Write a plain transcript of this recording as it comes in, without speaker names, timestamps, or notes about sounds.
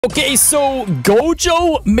Okay, so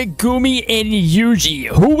Gojo, Megumi, and Yuji,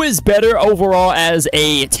 who is better overall as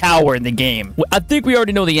a tower in the game? I think we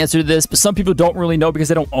already know the answer to this, but some people don't really know because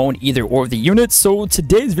they don't own either or of the units. So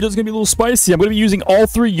today's video is going to be a little spicy. I'm going to be using all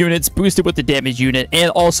 3 units boosted with the damage unit and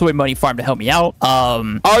also a money farm to help me out.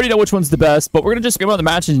 I already know which one's the best, but we're going to just go on the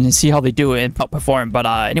matches and see how they do and perform. But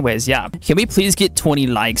anyways, yeah. Can we please get 20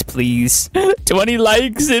 likes, please? 20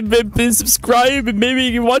 likes and subscribe and maybe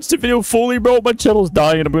you can watch the video fully, bro. My channel's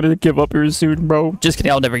dying. I'm gonna give up here soon, bro. Just kidding.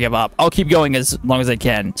 I'll never give up. I'll keep going as long as I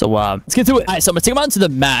can. So let's get to it. All right, so I'm gonna take them out into the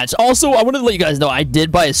match. Also, I wanted to let you guys know I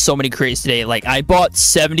did buy so many crates today. Like, I bought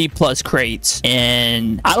 70 plus crates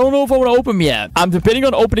and I don't know if I want to open them yet. I'm debating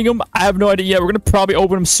on opening them. I have no idea yet. We're gonna probably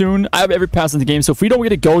open them soon. I have every pass in the game, so if we don't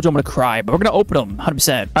get a Gojo, I'm gonna cry, but we're gonna open them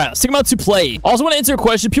 100%. All right, let's take them out to play. Also want to answer a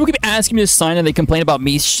question. People keep asking me to sign and they complain about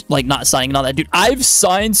me like not signing and all that. Dude, I've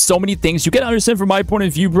signed so many things. You gotta understand from my point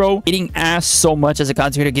of view, bro, getting asked so much as a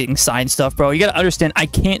content creator, getting signed stuff, bro. You gotta understand I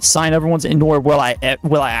can't sign everyone's, and nor will I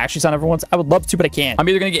actually sign everyone's. I would love to, but I can't. I'm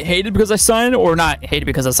either gonna get hated because I signed or not hated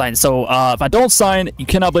because I signed. So if I don't sign, you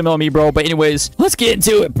cannot blame it on me, bro. But anyways, let's get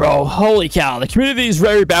into it, bro. Holy cow, the community is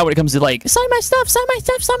very bad when it comes to like sign my stuff, sign my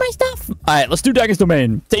stuff, sign my stuff. All right, let's do Dragon's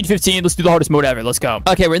Domain stage 15. Let's do the hardest mode ever. Let's go.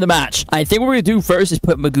 Okay, we're in the match. I think what we're gonna do first is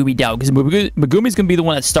put Megumi down because Megumi's gonna be the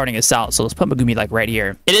one that's starting us out. So let's put Megumi like right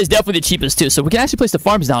here. It is definitely the cheapest too, so we can actually place the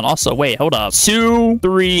farms down also. Wait, hold up. 2,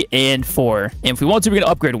 3, and 4. And if we want to, we're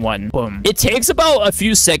gonna upgrade 1. Boom. It takes about a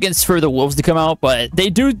few seconds for the wolves to come out, but they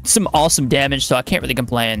do some awesome damage, so I can't really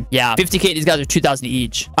complain. Yeah, 50k. These guys are 2,000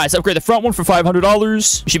 each. All right, so upgrade the front one for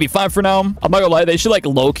 $500. We should be fine for now. I'm not gonna lie, they should like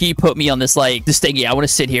low-key put me on this like this thing. Yeah, I want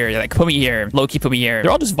to sit here. Like, put me here. Low-key put me here.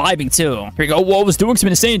 They're all just vibing too. Here we go. Wolves doing some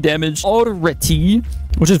insane damage already,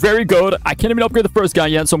 which is very good. I can't even upgrade the first guy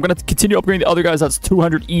yet, so I'm going to continue upgrading the other guys. That's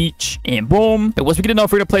 200 each. And boom. And once we get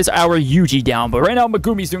enough, we're going to place our Yuji down. But right now,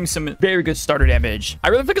 Megumi's doing some very good starter damage. I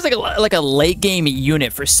really think it's like a late game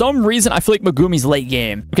unit. For some reason, I feel like Megumi's late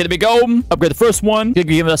game. Okay, there we go. Upgrade the first one. They're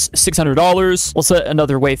giving us $600. We'll let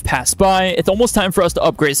another wave pass by. It's almost time for us to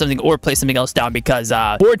upgrade something or place something else down because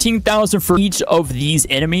 14,000 for each of these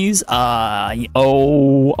enemies.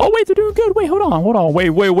 Oh, wait, they're doing good. Wait, hold on. Wait.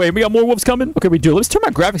 We got more wolves coming. Okay, we do. Let's turn my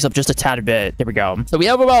graphics up just a tad bit. There we go. So we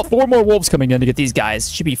have about 4 more wolves coming in to get these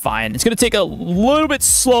guys. Should be fine. It's gonna take a little bit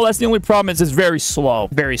slow. That's the only problem. Is it's very slow.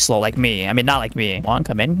 Very slow, like me. I mean, not like me. Come on,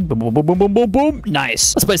 come in. Boom, boom, boom, boom, boom, boom, boom.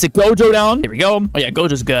 Nice. Let's place a Gojo down. There we go. Oh yeah,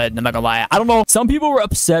 Gojo's good. I'm not gonna lie. I don't know. Some people were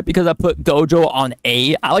upset because I put Gojo on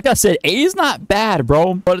A. Like I said, A is not bad,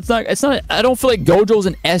 bro. But it's not. I don't feel like Gojo's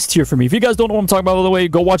an S tier for me. If you guys don't know what I'm talking about, by the way,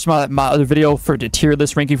 go watch my other video for the tier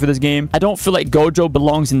list ranking for this game. I don't feel like Gojo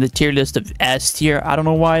belongs in the tier list of S tier. I don't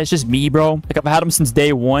know why. It's just me, bro. Like, I've had him since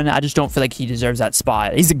day 1. I just don't feel like he deserves that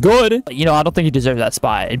spot. He's good, but, you know, I don't think he deserves that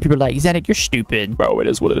spot. And people are like, Xanic, you're stupid. Bro, it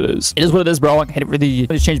is what it is. It is what it is, bro. I can't really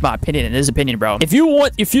change my opinion in his opinion, bro. If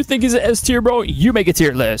you think he's an S tier, bro, you make a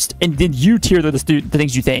tier list. And then you tier the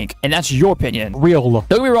things you think. And that's your opinion. Real. Don't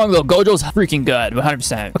get me wrong, though. Gojo's freaking good.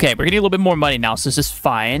 100%. Okay, we're getting a little bit more money now, so this is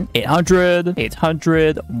fine. 800.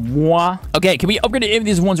 Mwah. Okay, can we upgrade any of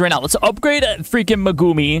these ones right now? Let's upgrade freaking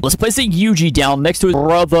Megumi. Let's place a Yuji down next to his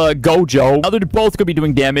brother Gojo. Now they're both gonna be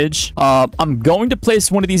doing damage. I'm going to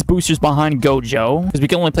place one of these boosters behind Gojo because we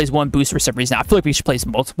can only place one boost for some reason. I feel like we should place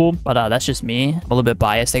multiple, but that's just me. I'm a little bit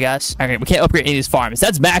biased, I guess. Okay, we can't upgrade any of these farms.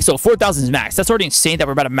 That's max, so 4,000 is max. That's already insane that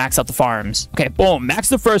we're about to max out the farms. Okay, boom. Max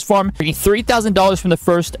the first farm. We're getting $3,000 from the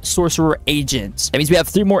first Sorcerer agents. That means we have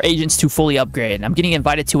 3 more agents to fully upgrade. I'm getting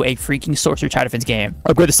invited to a freaking Sorcerer Tower Defense game.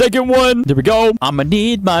 Upgrade the second one. There we go. I'ma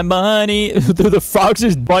need my money. The frogs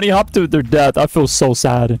just bunny hopped to their death. I feel so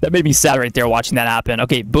sad. That made me sad right there watching that happen.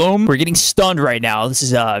 Okay, boom. We're getting stunned right now. This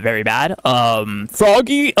is very bad.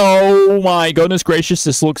 Froggy. Oh my goodness gracious.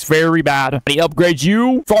 This looks very bad. I upgrade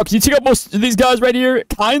you. Frog, can you take out most of these guys right here?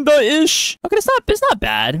 Kinda-ish. Okay, it's not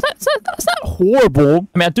bad. It's not horrible.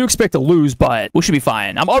 I mean, I do expect to lose, but we should be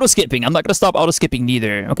fine. I'm auto-skipping. I'm not gonna stop auto-skipping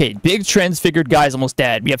neither. Okay, big transfigured guy's almost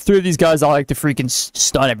dead. We have 3 of these guys. I like to freaking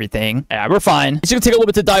stun everything. Yeah, we're fine. It's gonna take a little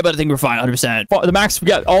bit to die, but I think we're fine. 100%. The max, we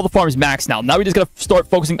got all the farms max now. Now we just gotta start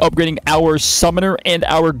focusing upgrading our summoner and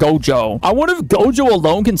our Gojo. I wonder if Gojo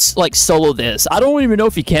alone can like solo this. I don't even know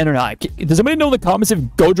if he can or not. Does anybody know in the comments if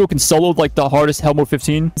Gojo can solo like the hardest Hell Mode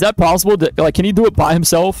 15? Is that possible? Like, can he do it by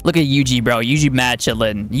himself? Look at Yuji, bro. Yuji mad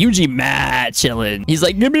chillin'. Yuji mad chillin'. He's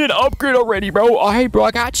like, give me an upgrade already, bro. All right, bro.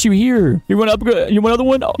 I got you here. You want an upgrade? You want another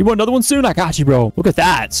one? You want another one soon? I got you, bro. Look at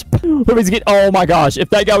that. Oh my gosh. If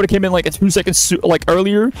that guy would have came in like a 2 seconds like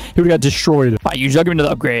earlier, he would have got destroyed. All right, Yuji, I'll give him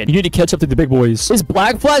another upgrade. You need to catch up to the big boys. please. His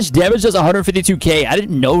Black Flash damage does 152k. I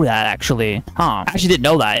didn't know that, actually. Huh. I actually didn't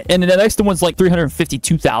know that. And then the next one's like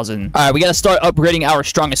 352,000. All right, we got to start upgrading our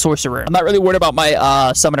strongest sorcerer. I'm not really worried about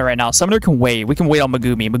my summoner right now. Summoner can wait. We can wait on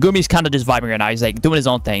Megumi. Megumi's kind of just vibing right now. He's like doing his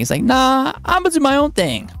own thing. He's like, nah, I'm gonna do my own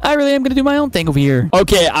thing. I really am gonna do my own thing over here.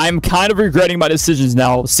 Okay, I'm kind of regretting my decisions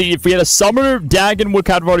now. See, if we had a summoner, Dagon would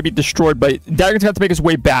kind of already be destroyed, but Dagon's gonna have to make his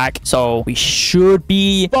way back. So we should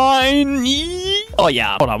be fine. Oh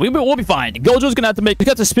yeah, hold on. We'll be fine. Gojo's gonna have to we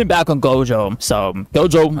got to spin back on Gojo. So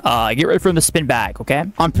Gojo, get ready for him to spin back, okay?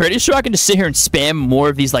 I'm pretty sure I can just sit here and spam more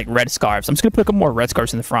of these like red scarves. I'm just gonna put a couple more red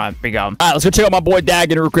scarves in the front. There we go. All right, let's go check out my boy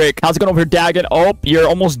Dagon real quick. How's it going over here, Dagon? Oh, you're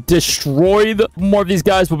almost destroyed. More of these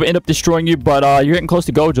guys will end up destroying you, but you're getting close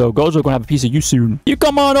to Gojo. Gojo's gonna have a piece of you soon. You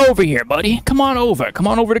come on over here, buddy. Come on over. Come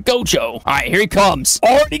on over to Gojo. All right, here he comes.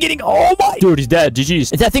 Already getting, oh my. Dude, he's dead.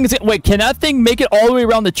 GG's. Is that thing, wait, can that thing make it all the way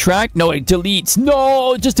around the track? No, it deletes.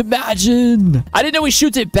 No, just imagine. I didn't know he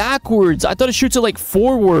shoots it backwards. I thought it shoots it like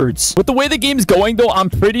forwards. With the way the game's going, though, I'm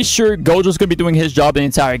pretty sure Gojo's gonna be doing his job the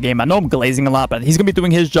entire game. I know I'm glazing a lot, but he's gonna be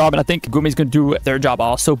doing his job, and I think Megumi's gonna do their job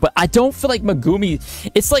also. But I don't feel like Megumi,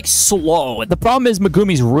 it's like slow. The problem is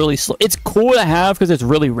Megumi's really slow. It's cool to have because it's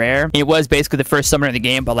really rare. It was basically the first summoner in the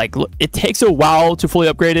game, but like it takes a while to fully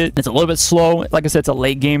upgrade it. It's a little bit slow. Like I said, it's a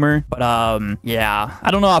late gamer, but yeah,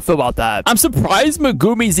 I don't know how I feel about that. I'm surprised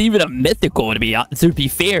Megumi's even a mythical, to be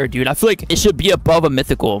fair, dude. I feel like it should be above a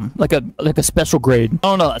mythical, like a special grade. I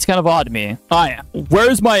don't know, that's kind of odd to me. All right,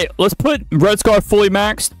 where's my, let's put Red Scar fully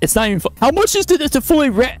maxed. It's not even how much is this to fully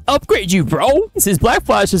upgrade you, bro? His Black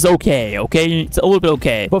Flash is okay, it's a little bit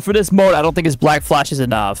okay, but for this mode I don't think his Black Flash is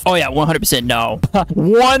enough. Oh yeah, 100% no.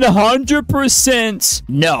 100%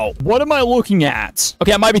 no. What am I looking at?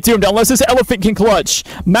 Okay, I might be doomed unless this elephant can clutch.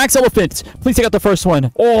 Max elephant, please take out the first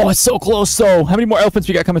one. Oh, it's so close though. How many more elephants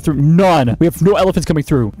we got coming through? None. We have no elephants coming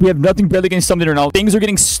through. We have nothing barely getting summoned or no. Things are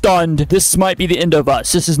getting stunned. This might be the end of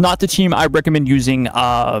us. This is not the team I recommend using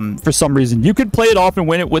for some reason. You could play it off and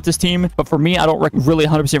win it with this team, but for me, I don't really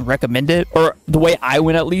 100% recommend it, or the way I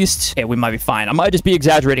win at least. Okay, we might be fine. I might just be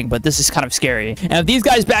exaggerating, but this is kind of scary. And if these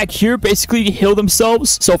guys back here basically heal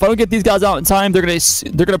themselves, so if I don't get these guys out in time, they're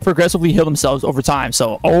gonna progressively heal themselves over time.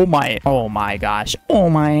 So oh my gosh, oh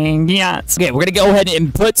my god. Okay, we're gonna go ahead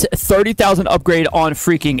and put 30,000 upgrade on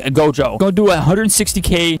freaking Gojo. Gonna do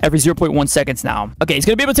 160k every 0.1 seconds now. Okay, he's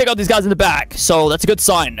gonna be able to take out these guys in the back, so that's a good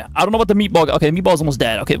sign. I don't know about the meatball. Okay, the meatball's almost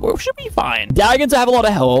dead. Okay, we should be fine. Dagons have a lot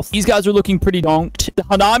of health. These guys are looking pretty donked. The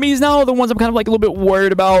Hanamis now are the ones I'm kind of like a little bit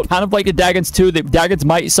worried about. Kind of like the Dagons too. The Dagons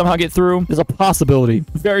might somehow get through. There's a possibility.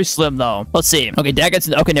 Very slim though. Let's see. Okay,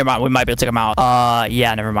 Dagons. Okay, never mind. We might be able to take them out.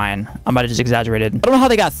 Yeah, never mind. I might have just exaggerated. I don't know how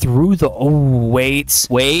they got through though. Oh, wait.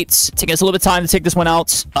 Taking us a little bit of time to take this one out.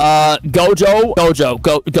 Gojo.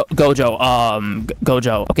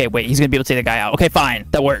 Okay, wait. He's gonna be able to take the guy out. Okay, fine.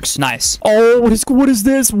 That works. Nice. Oh, what is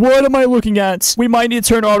this? What am I looking at? We might need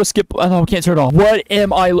to turn auto skip. Oh, no, we can't turn it off. What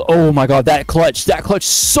am I? Oh my god, that clutch. That clutch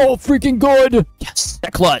so freaking good. Yes,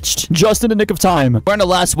 that clutched just in the nick of time. We're in the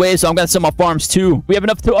last wave, so I'm gonna sell my farms too. We have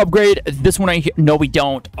enough to upgrade this one right here. No, we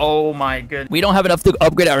don't. Oh my goodness. We don't have enough to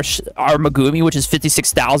upgrade our Megumi, which is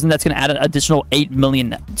 56,000. That's gonna add an additional 8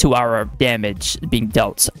 million to our damage being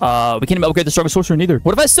dealt. We can't even upgrade the strongest sorcerer neither.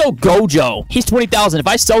 What if I sell Gojo? He's 20,000. If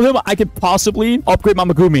I sell him, I could possibly upgrade my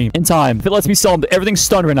Megumi in time. If it lets me sell him, everything's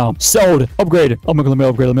stunned right now. Sold. Upgrade. Oh my god, let me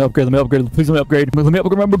upgrade. Please let me upgrade. Let me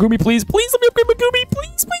upgrade my Megumi, please. Please let me upgrade Megumi.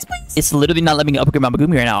 Please. It's literally not letting me upgrade my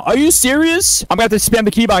Megumi right now. Are you serious? I'm gonna have to spam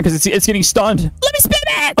the keybind because it's getting stunned. Let me spam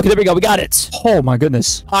it. Okay, there we go. We got it. Oh my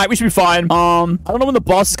goodness. All right, we should be fine. I don't know when the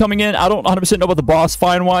boss is coming in. I don't 100% know about the boss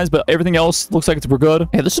fine-wise, but everything else looks like we're good.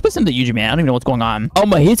 Hey, let's just put some to Yuji, man. I don't even know what's going on. Oh,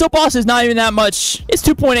 Mahito boss is not even that much. It's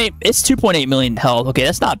 2.8. It's 2.8 million health. Okay,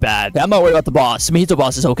 that's not bad. I'm not worried about the boss. Mahito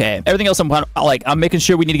boss is okay. Everything else, I'm making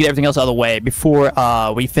sure we need to get everything else out of the way before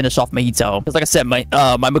we finish off Mahito. Because like I said, my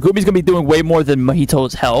Megumi's gonna be doing way more than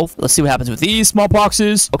Mahito's health. Let's see what happens with these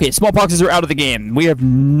smallpoxes. Okay, smallpoxes are out of the game. We have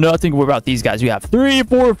nothing to worry about these guys. We have 3,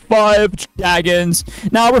 4, 5 dragons.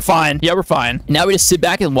 Now we're fine. Yeah, we're fine. Now we just sit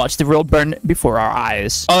back and watch the world burn before our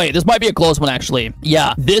eyes. Oh, wait, this might be a close one, actually.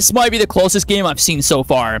 Yeah, this might be the closest game I've seen so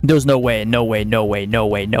far. There's no way.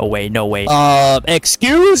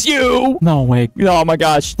 Excuse you. No way. Oh my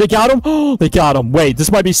gosh. They got him? Oh, they got him. Wait,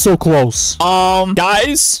 this might be so close.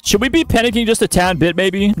 Guys, should we be panicking just a tad bit,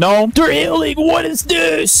 maybe? No? They're healing. What is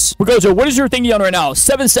this? GG's. Gojo, what is your thingy on right now?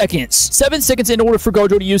 7 seconds. 7 seconds in order for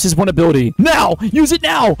Gojo to use his one ability. Now! Use it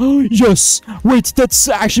now! Yes! Wait, that's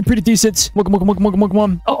actually pretty decent. Come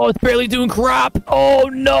on. Oh, it's barely doing crap. Oh,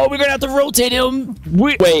 no. We're gonna have to rotate him.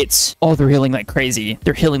 Wait. Oh, they're healing like crazy.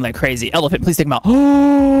 They're healing like crazy. Elephant, please take him out.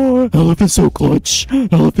 Oh, elephant's so clutch.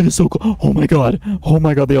 Elephant is so clutch. Oh, my God. Oh,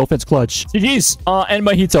 my God. The elephant's clutch. GG's. And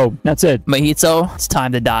Mahito. That's it. Mahito, it's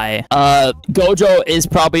time to die. Gojo is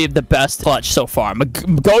probably the best clutch so far.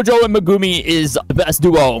 Gojo and Megumi is the best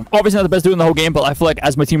duo. Obviously not the best duo in the whole game, but I feel like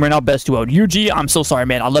as my team right now, best duo. Yuji, I'm so sorry,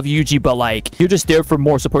 man. I love Yuji, but like, you're just there for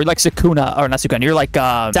more support. You're like Sakuna, or not Sakuna. You're like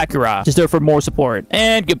Sakura. Just there for more support.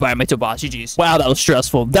 And goodbye, Mahito boss. GG's. Wow, that was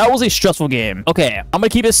stressful. That was a stressful game. Okay, I'm gonna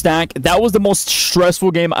keep it stack. That was the most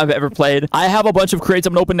stressful game I've ever played. I have a bunch of crates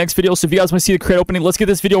I'm gonna open next video, so if you guys want to see the crate opening, let's get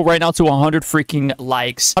this video right now to 100 freaking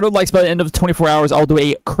likes. 100 likes by the end of 24 hours. I'll do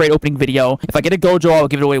a crate opening video. If I get a Gojo, I'll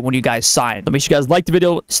give it away when you guys sign. So make sure you guys like the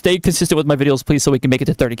video. Stay consistent with my videos, please, so we can make it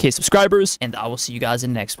to 30K subscribers. And I will see you guys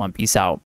in the next one. Peace out.